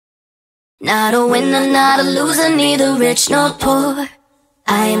Not a winner, not a loser, neither rich nor poor.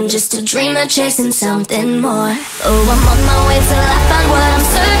 I am just a dreamer chasing something more. Oh, I'm on my way till I find what I'm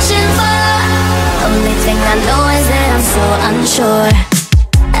searching for. Only thing I know is that I'm so unsure.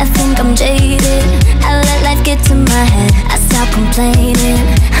 I think I'm jaded, I let life get to my head. I stop complaining,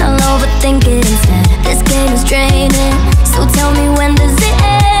 I'll overthink it instead. This game is draining, so tell me, when does it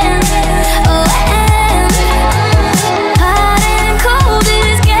end? Oh, end. Hot and cold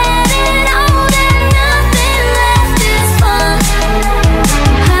is getting old, and nothing left is fun.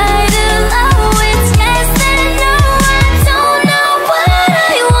 High to low, it's yes and no. I don't know what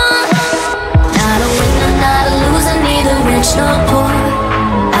I want. Not a winner, not a loser, neither rich nor poor.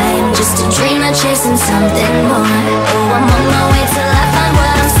 Just a dreamer chasing something more. Oh, I'm on my way till I find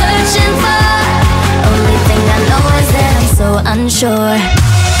what I'm searching for. Only thing I know is that I'm so unsure.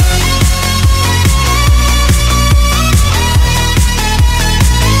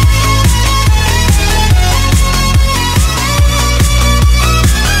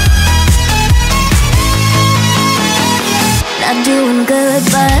 Not doing good,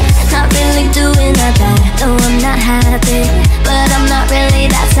 but not really doing that bad. No, I'm not happy, but I'm not really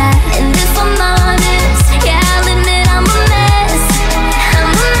that sad. And if I'm honest, yeah, I'll admit I'm a mess. I'm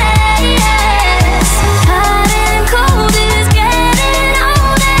a mess. Hot and cold is getting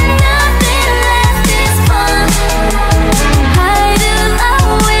old, and nothing left is fun. High to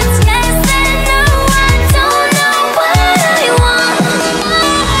low, it's yes and no. I don't know what I want.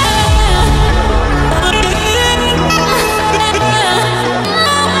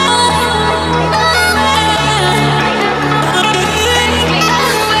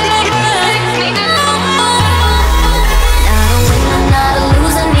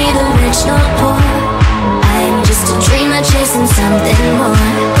 Chasing something more.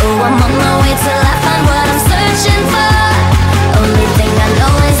 Oh, I'm on my way till I find what I'm searching for. Only thing I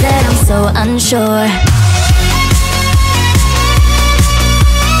know is that I'm so unsure.